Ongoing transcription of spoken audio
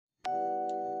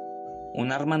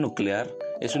Un arma nuclear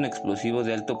es un explosivo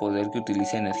de alto poder que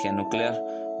utiliza energía nuclear.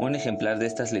 Un ejemplar de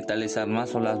estas letales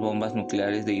armas son las bombas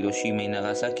nucleares de Hiroshima y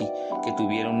Nagasaki, que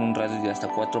tuvieron un radio de hasta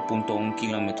 4.1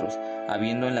 kilómetros,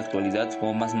 habiendo en la actualidad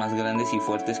bombas más grandes y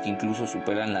fuertes que incluso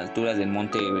superan la altura del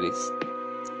monte Everest.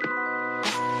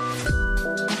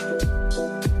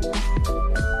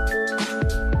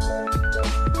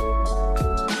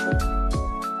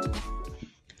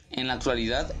 En la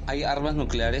actualidad hay armas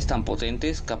nucleares tan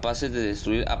potentes capaces de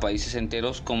destruir a países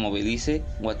enteros como Belice,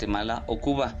 Guatemala o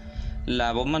Cuba.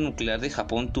 La bomba nuclear de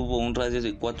Japón tuvo un radio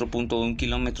de 4.1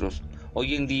 kilómetros.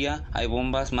 Hoy en día hay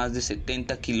bombas más de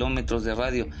 70 kilómetros de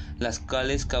radio, las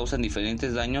cuales causan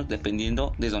diferentes daños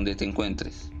dependiendo de donde te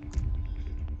encuentres.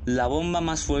 La bomba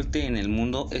más fuerte en el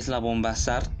mundo es la bomba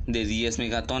SAR de 10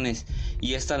 megatones,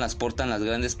 y estas las portan las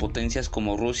grandes potencias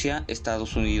como Rusia,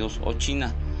 Estados Unidos o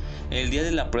China. El día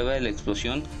de la prueba de la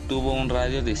explosión tuvo un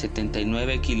radio de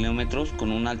 79 kilómetros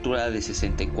con una altura de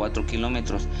 64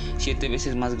 kilómetros, 7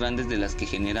 veces más grandes de las que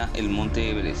genera el monte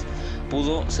Everest.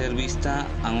 Pudo ser vista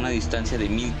a una distancia de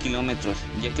 1000 kilómetros,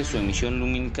 ya que su emisión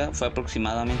lumínica fue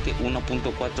aproximadamente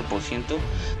 1.4%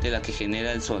 de la que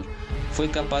genera el Sol. Fue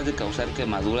capaz de causar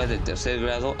quemaduras de tercer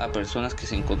grado a personas que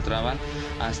se encontraban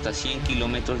hasta 100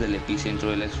 kilómetros del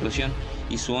epicentro de la explosión,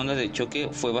 y su onda de choque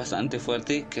fue bastante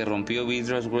fuerte, que rompió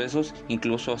vidrios gruesos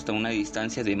incluso hasta una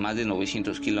distancia de más de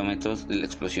 900 kilómetros de la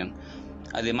explosión.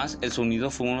 Además, el sonido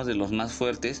fue uno de los más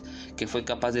fuertes, que fue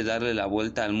capaz de darle la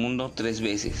vuelta al mundo 3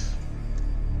 veces.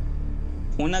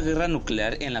 Una guerra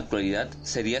nuclear en la actualidad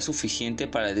sería suficiente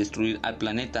para destruir al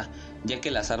planeta, ya que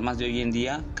las armas de hoy en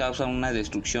día causan una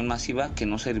destrucción masiva que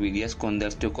no serviría a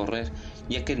esconderte o correr,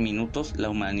 ya que en minutos la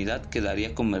humanidad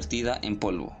quedaría convertida en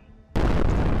polvo.